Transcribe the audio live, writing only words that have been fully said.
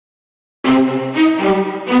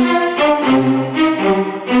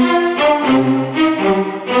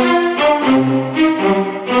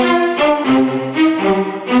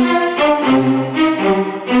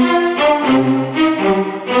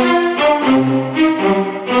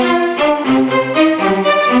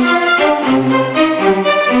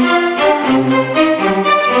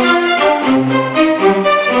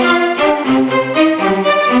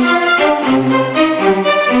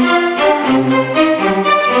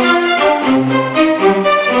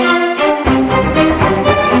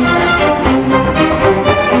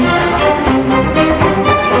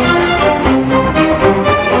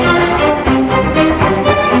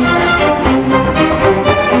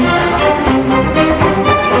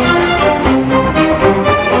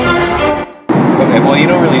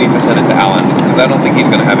Alan, because I don't think he's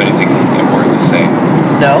going to have anything important to say.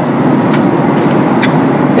 No?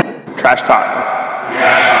 Trash talk.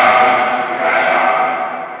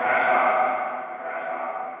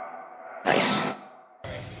 Nice.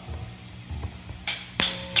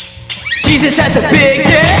 Jesus has a big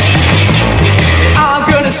dick. I'm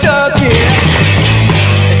gonna suck it.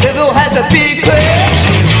 The devil has a big clip.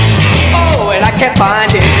 Oh, and I can't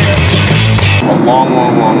find it. A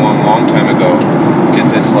long time ago, did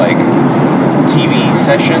this like TV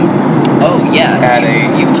session. Oh yeah.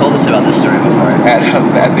 You've told us about this story before. At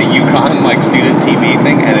the UConn like student TV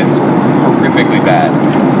thing, and it's horrifically bad.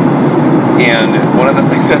 And one of the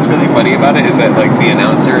things that's really funny about it is that like the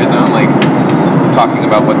announcer is on like talking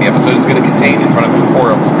about what the episode is going to contain in front of a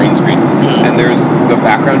horrible green screen, and the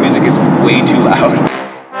background music is way too loud,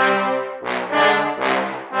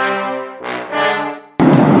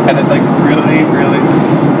 and it's like really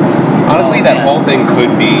honestly that whole thing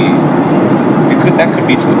could be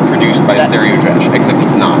produced by Stereo Trash, except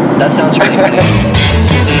it's not. That sounds really funny.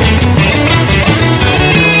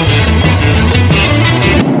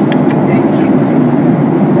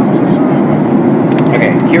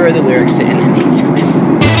 Okay, here are the lyrics in the meantime.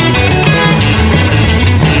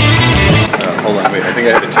 Hold on, wait, I think I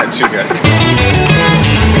have a tattoo guy.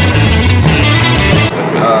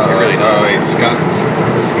 Wait, skunk,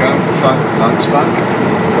 funk, lung spunk?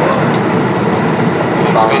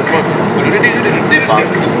 Funk.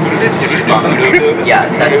 Yeah,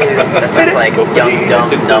 that sounds like young, dumb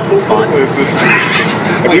fun. I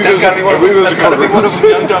believe those are called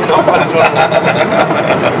Young Dumb Dumb Fun as well.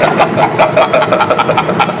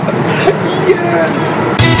 Yes!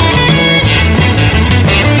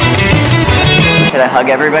 Should I hug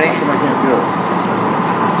everybody? I can't do it.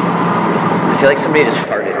 I feel like somebody just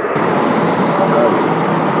farted.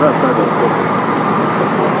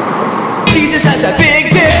 Jesus has a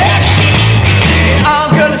big dick. And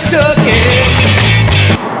I'm gonna suck it.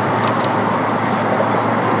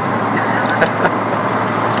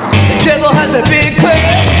 The devil has a big clip.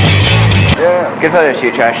 Yeah. Good photo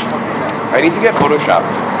shoot, Trash. I need to get Photoshop.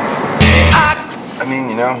 I mean,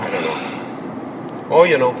 you know, I don't know. Oh,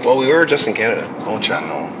 you know. Well, we were just in Canada. Don't you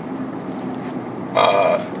know?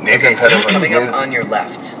 Okay, so you're coming up on your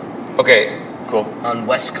left. Okay, cool. On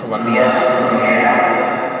West Columbia.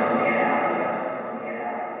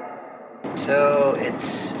 So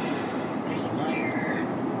it's there's a Meyer.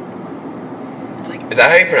 It's like Is that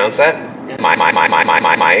how you pronounce that? Yeah.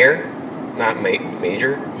 Meyer? Not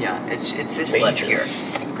major? yeah, it's this Major. left here.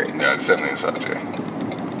 Great. No, it's definitely a subject.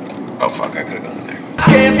 Oh, fuck, I could have gone in there.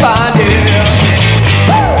 Can't find it.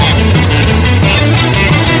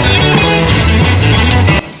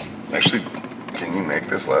 Actually, can you make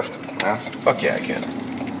this left? Yeah. Fuck yeah, I can.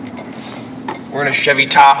 We're in a Chevy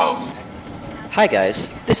Tahoe. Hi guys,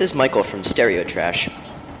 this is Michael from Stereo Trash.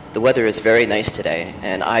 The weather is very nice today,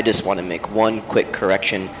 and I just want to make one quick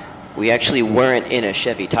correction. We actually weren't in a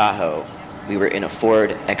Chevy Tahoe. We were in a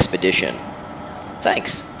Ford Expedition.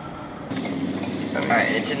 Thanks. Alright,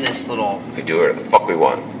 it's in this little... We could do whatever the fuck we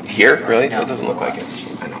want. Here? Really? No. That doesn't look like it.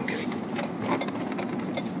 I know, I'm kidding.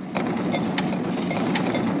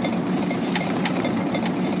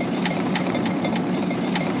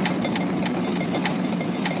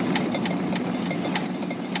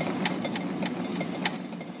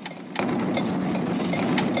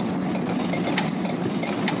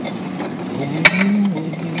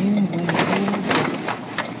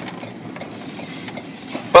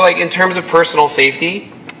 But like in terms of personal safety,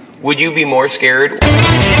 would you be more scared?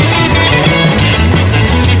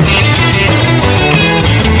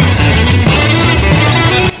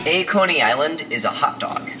 A Coney Island is a hot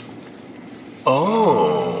dog.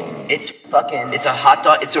 Oh. It's a hot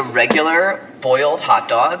dog. It's a regular boiled hot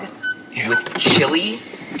dog with chili,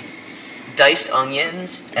 diced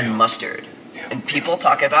onions, and mustard. And people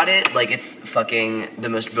talk about it like it's fucking the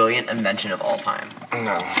most brilliant invention of all time.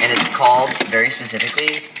 No. And it's called, very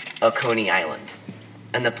specifically, a Coney Island.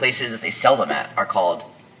 And the places that they sell them at are called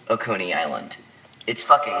a Coney Island. It's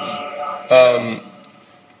fucking...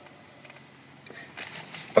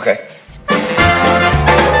 Okay.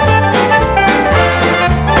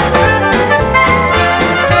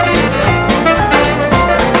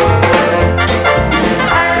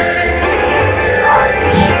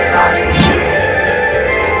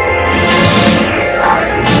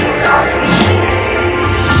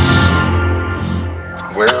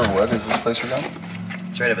 What is this place we're going?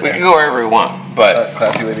 It's right over We there. could go wherever we want, but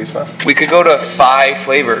Classy Lady Spa. we could go to Thai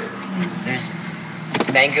Flavor. There's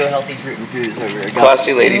mango healthy fruit and food is over here.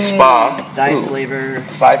 Classy Lady Spa. Thai Ooh. flavor.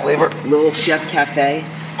 Thai Flavor. Little Chef Cafe.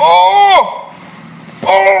 Oh!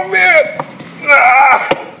 Oh man! Ah!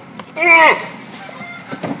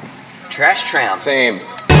 Trash tram. Same. When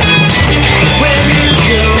you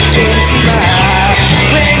go into my heart,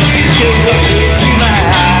 when you go into my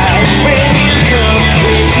heart, when you go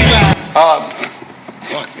into my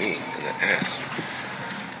Fuck me in the ass.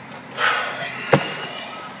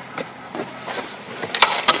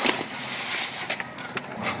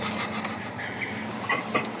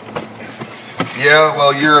 Yeah,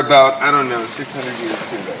 well, you're about, I don't know, 600 years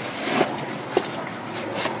too late.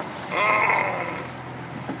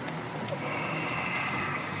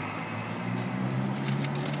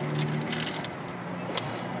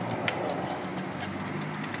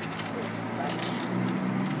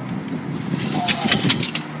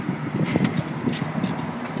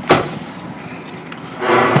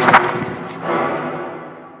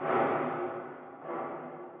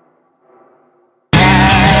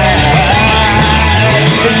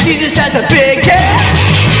 Jesus has a big head,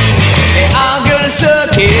 and I'm gonna suck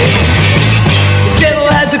it. The devil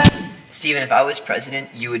has a... Steven, if I was president,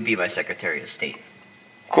 you would be my Secretary of State.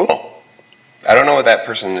 Cool. I don't know what that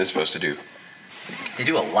person is supposed to do. They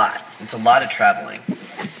do a lot. It's a lot of traveling.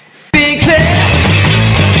 big head.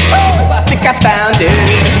 Oh, I think I found it.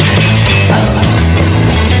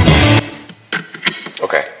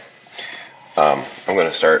 Okay. I'm going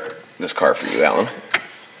to start this car for you, Alan.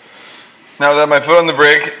 Now without my foot on the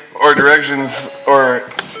brake, or directions, or...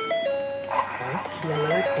 The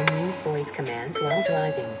alert and use voice commands while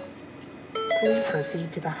driving. Please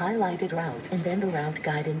proceed to the highlighted route and then the route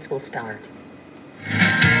guidance will start.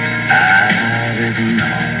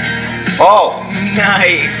 Oh,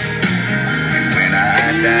 nice.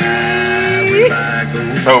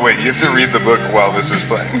 Oh wait, you have to read the book while this is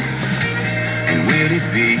playing.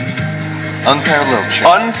 Unparalleled change.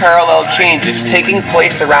 Unparalleled changes taking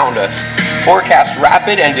place around us forecast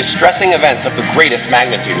rapid and distressing events of the greatest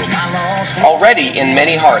magnitude. Already in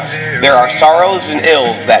many hearts, there are sorrows and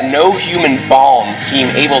ills that no human balm seem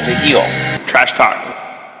able to heal. Trash talk.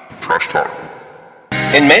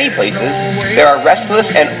 In many places, there are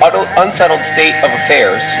restless and unsettled state of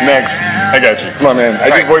affairs. Next. I got you. Come on, man. I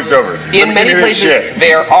do voiceovers. In many places,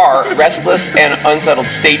 there are restless and unsettled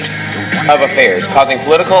state of affairs, causing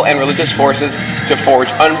political and religious forces to forge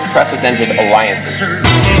unprecedented alliances.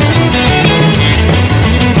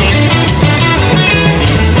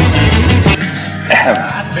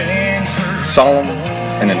 Solemn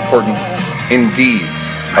and important, indeed,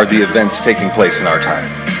 are the events taking place in our time.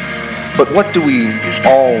 But what do we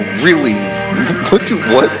all really...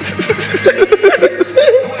 What?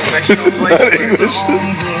 This is not English.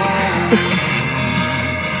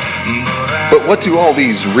 But what do all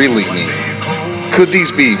these really mean? Could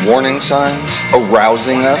these be warning signs,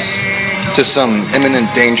 arousing us to some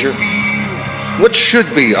imminent danger? What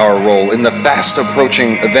should be our role in the fast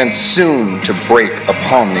approaching events soon to break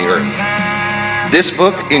upon the earth? This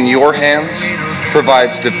book, in your hands,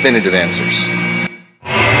 provides definitive answers.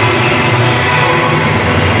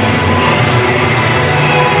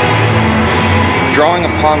 Drawing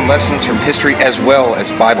upon lessons from history as well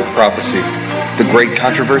as Bible prophecy, the Great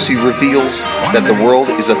Controversy reveals that the world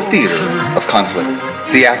is a theater of conflict.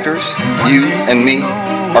 The actors, you and me,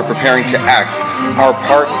 are preparing to act our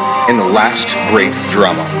part in the last great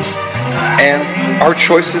drama. And our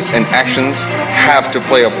choices and actions have to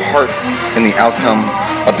play a part in the outcome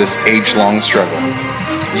of this age-long struggle.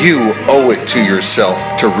 You owe it to yourself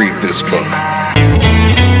to read this book.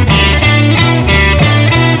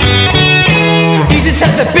 Jesus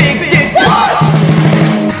has a big dick. What?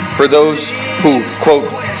 For those who, quote,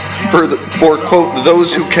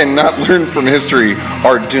 those who cannot learn from history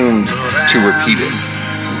are doomed to repeat it.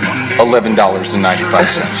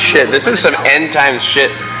 $11.95. Shit, this is some end times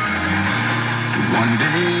shit.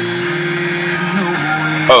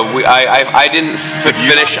 Oh, I didn't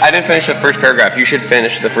finish. I didn't finish the first paragraph. You should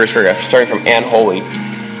finish the first paragraph, starting from "and holy."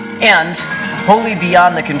 And, wholly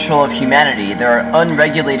beyond the control of humanity, there are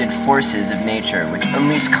unregulated forces of nature which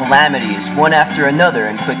unleash calamities one after another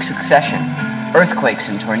in quick succession. Earthquakes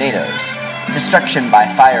and tornadoes, destruction by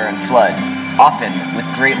fire and flood, often with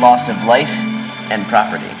great loss of life and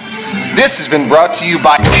property. This has been brought to you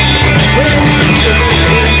by...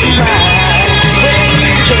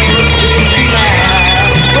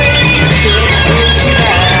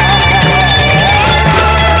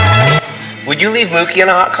 Would you leave Mookie in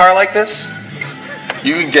a hot car like this?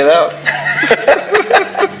 You can get out.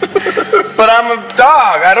 But I'm a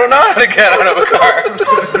dog. I don't know how to get out of a car.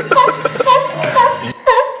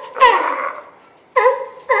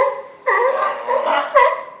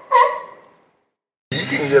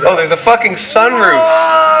 Oh, there's a fucking sunroof.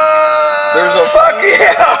 There's a fuck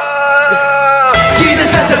yeah.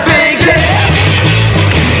 Jesus has a big dick.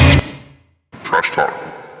 Trash Talk.